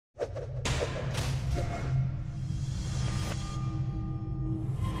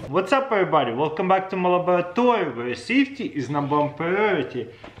What's up everybody, welcome back to my laboratory where safety is number one priority.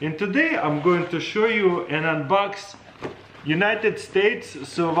 And today I'm going to show you and unbox United States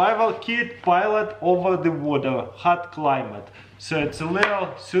survival kit pilot over the water hot climate. So it's a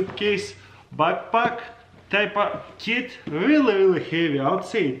little suitcase backpack type of kit, really heavy. I would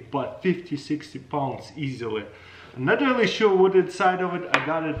say about 50-60 pounds easily. I'm not really sure what inside of it. I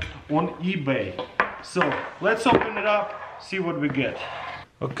got it on eBay. So let's open it up, see what we get.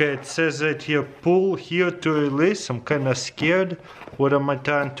 Okay, it says right here, pull here to release. I'm kind of scared. What am I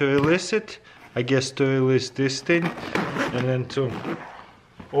trying to release it? I guess to release this thing and then to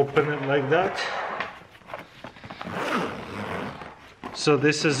open it like that. So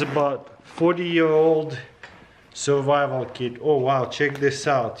this is about 40-year-old survival kit. Oh wow, check this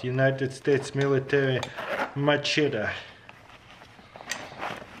out. United States military machete.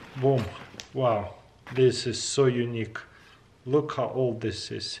 Boom. Wow, this is so unique. Look how old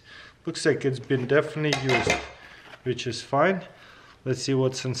this is. Looks like it's been definitely used, which is fine. Let's see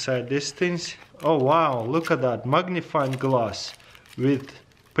what's inside these things. Oh wow, look at that, magnifying glass with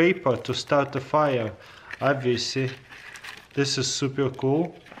paper to start a fire. Obviously, this is super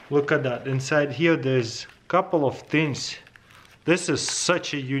cool. Look at that, inside here there's a couple of things. This is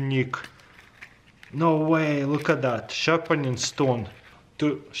such a unique, no way, look at that, sharpening stone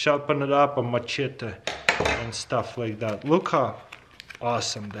to sharpen it up, a machete and stuff like that. Look how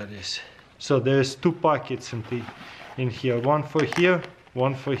awesome that is. So there's two pockets in here, one for here,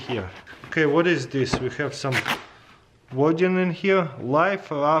 one for here. Okay, what is this? We have some wording in here.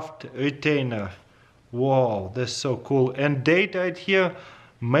 Life raft retainer. Wow, that's so cool. And date right here,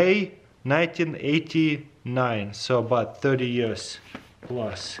 May 1989. So about 30 years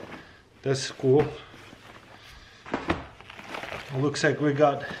plus. That's cool. Looks like we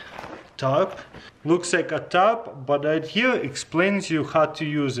got tarp. Looks like a tarp, but right here explains you how to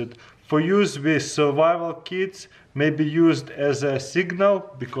use it. For use with survival kits, maybe used as a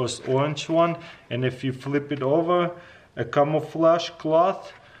signal, because orange one, and if you flip it over, a camouflage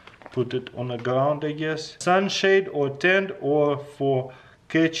cloth, put it on the ground I guess, sunshade or tent, or for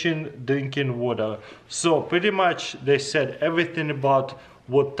catching drinking water. So pretty much they said everything about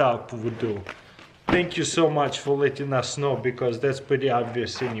what tarp would do. Thank you so much for letting us know, because that's pretty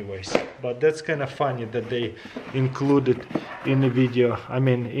obvious anyways. But that's kind of funny that they included in the video, I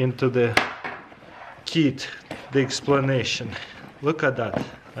mean into the kit, the explanation. Look at that.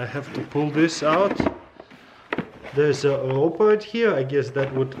 I have to pull this out. There's a rope right here. I guess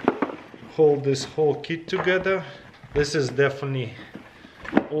that would hold this whole kit together. This is definitely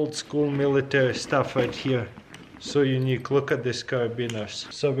old school military stuff right here. So unique. Look at these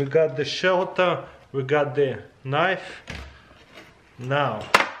carabiners. So we got the shelter, we got the knife. Now,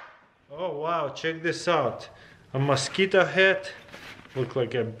 oh wow, check this out. A mosquito head. Look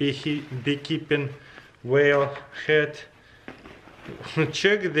like a beekeeping whale head.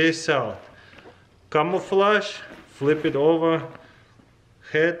 Check this out. Camouflage, flip it over.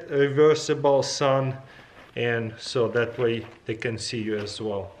 Head, reversible sun. And so that way they can see you as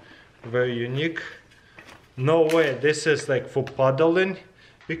well. Very unique. No way, this is like for paddling,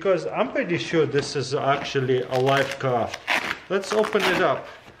 because I'm pretty sure this is actually a life craft. Let's open it up.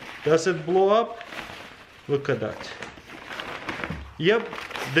 Does it blow up? Look at that. Yep,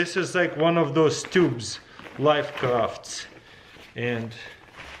 this is like one of those tubes, life crafts. And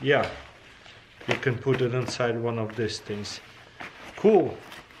yeah, you can put it inside one of these things. Cool.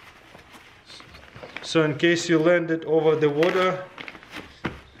 So in case you land it over the water,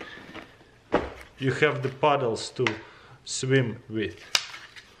 you have the paddles to swim with.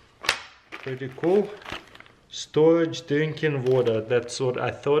 Pretty cool. Storage drinking water. That's what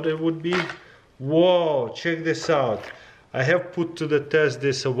I thought it would be. Whoa, check this out. I have put to the test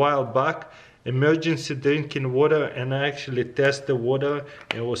this a while back. Emergency drinking water, and I actually tested the water.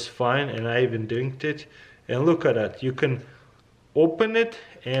 It was fine, and I even drank it. And look at that. You can open it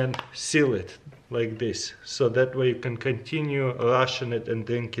and seal it like this. So that way you can continue ration it and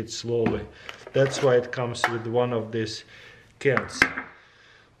drink it slowly. That's why it comes with one of these cans.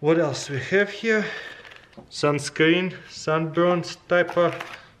 What else we have here? Sunscreen, sunburns type of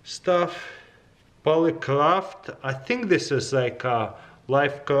stuff. Polycraft. I think this is like a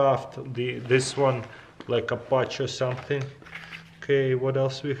life craft. This one like a patch or something. Okay, what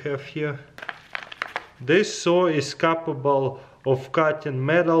else we have here? This saw is capable of cutting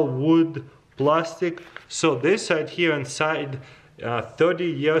metal, wood, plastic. So this right here inside, 30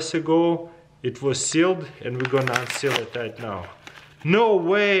 years ago, it was sealed, and we're gonna unseal it right now. No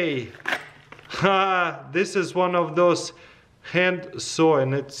way! Ha! This is one of those hand saw,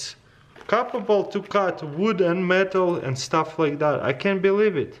 and it's capable to cut wood and metal and stuff like that. I can't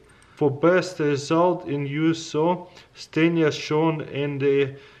believe it. For best result in use, so stain as shown in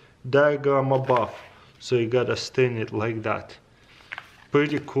the diagram above. So you gotta stain it like that.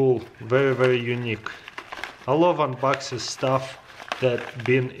 Pretty cool, very unique. I love unboxing stuff that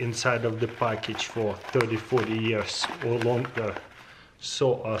been inside of the package for 30-40 years or longer.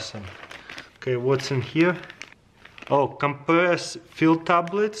 So awesome. Okay, what's in here? Oh, compressed fill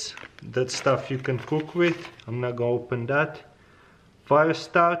tablets. That stuff you can cook with. I'm not gonna open that. Fire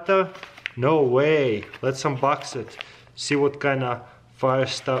starter. No way. Let's unbox it. See what kind of fire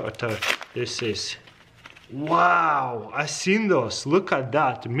starter this is. Wow, I seen those. Look at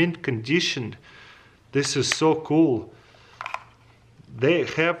that, mint conditioned. This is so cool. They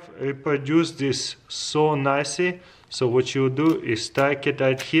have reproduced this so nicely. So what you do is strike it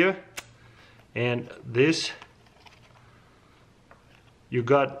right here, and this, you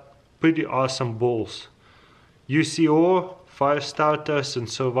got pretty awesome bowls. UCO, fire starters and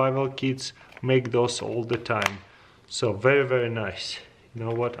survival kits make those all the time. So very nice. You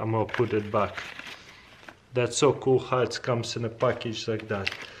know what, I'm gonna put it back. That's so cool how it comes in a package like that.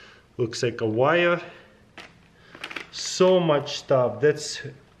 Looks like a wire. So much stuff. That's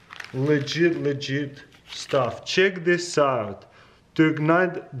legit stuff. Check this out. To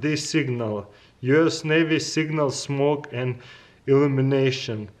ignite this signal, US Navy signal smoke and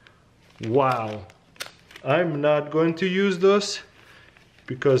illumination. Wow. I'm not going to use those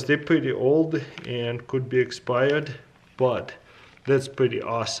because they're pretty old and could be expired, but that's pretty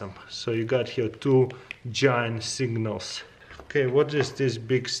awesome. So you got here two giant signals. Okay, what is this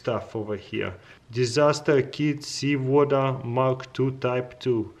big stuff over here? Disaster kit seawater Mark II Type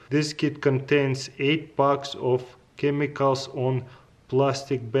 2. This kit contains 8 packs of chemicals on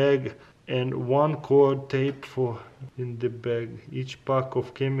plastic bag and 1 cord tape for in the bag. Each pack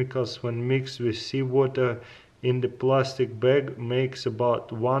of chemicals when mixed with seawater in the plastic bag makes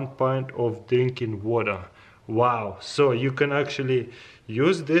about 1 pint of drinking water. Wow, so you can actually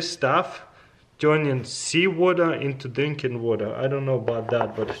use this stuff, turning seawater into drinking water. I don't know about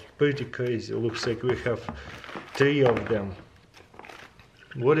that, but it's pretty crazy. It looks like we have 3 of them.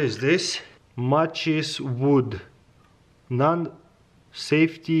 What is this? Matches wood.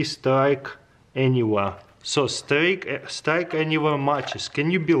 Non-safety strike anywhere. So strike anywhere matches. Can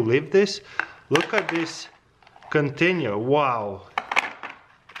you believe this? Look at this container. Wow.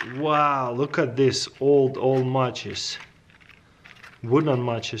 Wow, look at this old matches. Wooden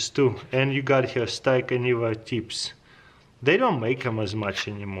matches too. And you got here strike anywhere tips. They don't make them as much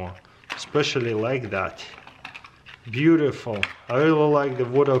anymore, especially like that. Beautiful. I really like the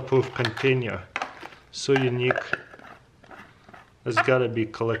waterproof container. So unique. There's gotta be a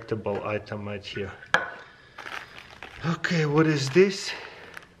collectible item right here. Okay, what is this?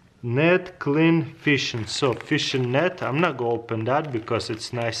 Net clean fishing. So fishing net. I'm not gonna open that because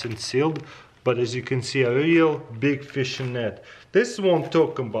it's nice and sealed. But as you can see, a real big fishing net. This is what I'm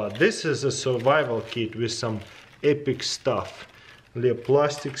talking about. This is a survival kit with some epic stuff. A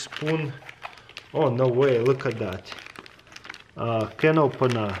plastic spoon. Oh, no way, look at that. Can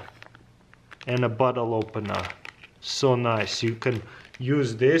opener and a bottle opener. So nice. You can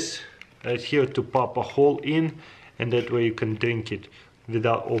use this right here to pop a hole in, and that way you can drink it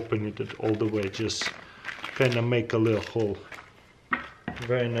without opening it all the way. Just kind of make a little hole.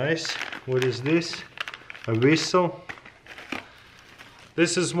 Very nice. What is this? A whistle.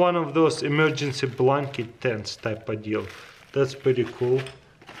 This is one of those emergency blanket tents type of deal. That's pretty cool.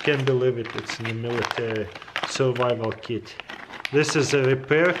 Can't believe it. It's in the military survival kit. This is a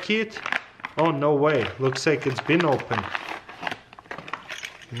repair kit. Oh, no way. Looks like it's been opened.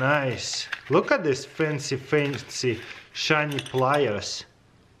 Nice. Look at this fancy shiny pliers.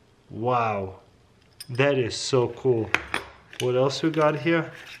 Wow. That is so cool. What else we got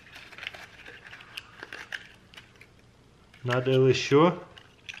here? Not really sure.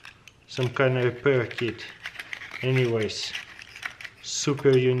 Some kind of repair kit. Anyways,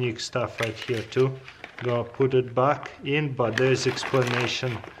 super unique stuff right here too. Gonna put it back in, but there's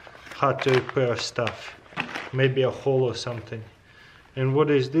explanation how to repair stuff. Maybe a hole or something. And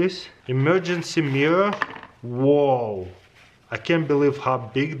what is this? Emergency mirror. Whoa! I can't believe how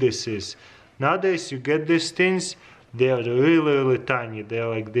big this is. Nowadays you get these things, they are really tiny. They're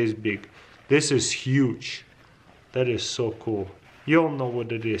like this big. This is huge. That is so cool. You all know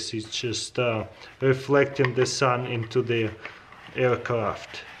what it is. It's just reflecting the sun into the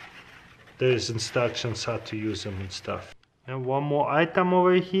aircraft. There's instructions how to use them and stuff. And one more item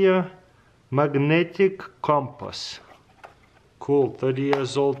over here. Magnetic compass. Cool, 30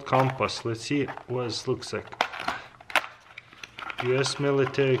 years old compass. Let's see what it looks like. US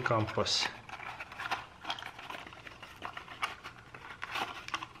military compass.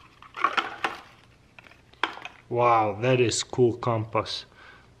 Wow, that is cool compass.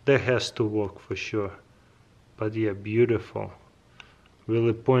 That has to work for sure. But yeah, beautiful. Will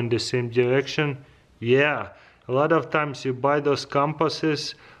it point the same direction? Yeah, a lot of times you buy those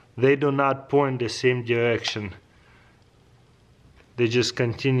compasses, they do not point the same direction. They just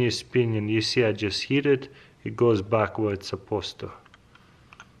continue spinning. You see, I just hit it, it goes back where it's supposed to.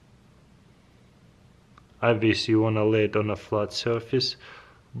 Obviously you want to lay it on a flat surface,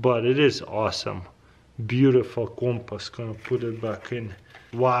 but it is awesome. Beautiful compass. Gonna put it back in.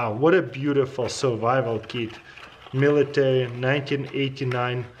 Wow, what a beautiful survival kit. Military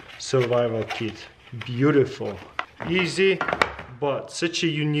 1989 survival kit. Beautiful. Easy, but such a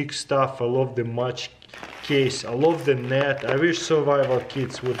unique stuff. I love the match case. I love the net. I wish survival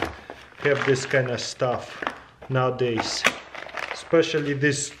kits would have this kind of stuff nowadays. Especially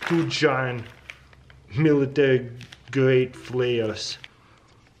these two giant military grade flares.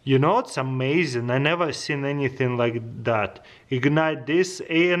 You know, it's amazing. I never seen anything like that. Ignite this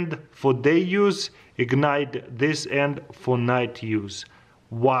end for day use, ignite this end for night use.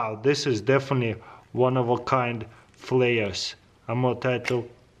 Wow, this is definitely one of a kind flares. I'm gonna try to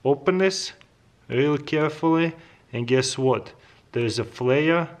open this real carefully, and guess what? There's a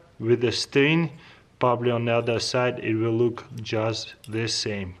flare with a string. Probably on the other side it will look just the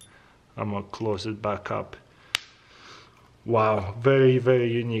same. I'm gonna close it back up. Wow, very,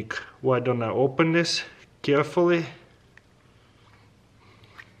 very unique. Why don't I open this carefully?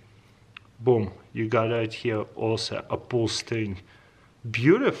 Boom, you got right here also a pull string.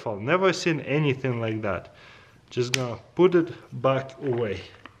 Beautiful, never seen anything like that. Just gonna put it back away.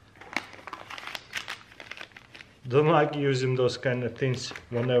 Don't like using those kind of things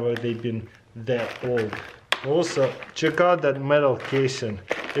whenever they've been that old. Also, check out that metal casing.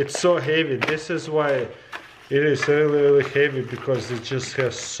 It's so heavy. This is why it is really heavy, because it just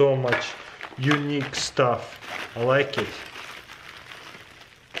has so much unique stuff. I like it.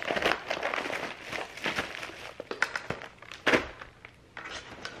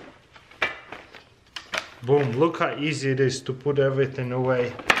 Boom, look how easy it is to put everything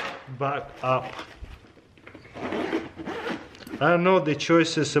away, back up. I don't know the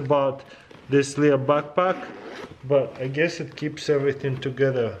choices about this little backpack, but I guess it keeps everything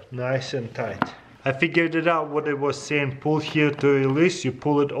together nice and tight. I figured it out what it was saying. Pull here to release, you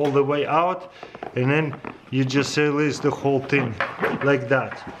pull it all the way out, and then you just release the whole thing like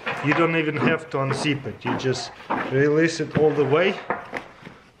that. You don't even have to unzip it, you just release it all the way,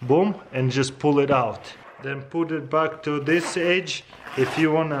 boom, and just pull it out. Then put it back to this edge. If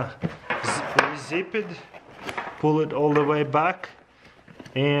you wanna zip it, pull it all the way back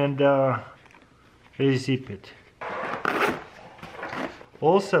and re-zip it.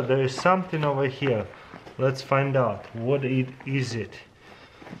 Also, there is something over here. Let's find out. What is it?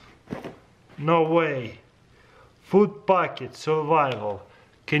 No way. Food packet survival.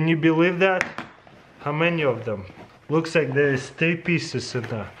 Can you believe that? How many of them? Looks like there is 3 pieces in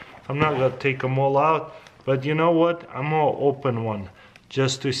there. I'm not gonna take them all out, but you know what? I'm gonna open one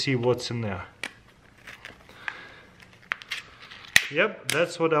just to see what's in there. Yep,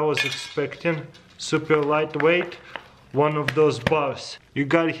 that's what I was expecting. Super lightweight. One of those bars. You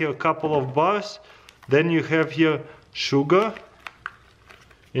got here a couple of bars, then you have here sugar,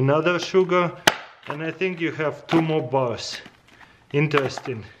 another sugar, and I think you have 2 more bars.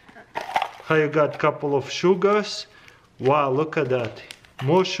 Interesting. How you got a couple of sugars. Wow, look at that.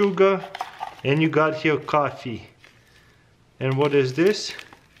 More sugar, and you got here coffee. And what is this?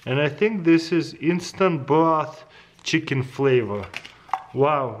 And I think this is instant broth chicken flavor.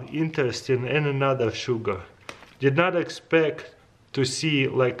 Wow, interesting, and another sugar. Did not expect to see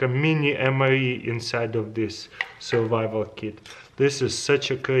like a mini MRE inside of this survival kit. This is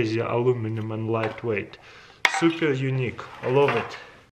such a crazy aluminum and lightweight. Super unique. I love it.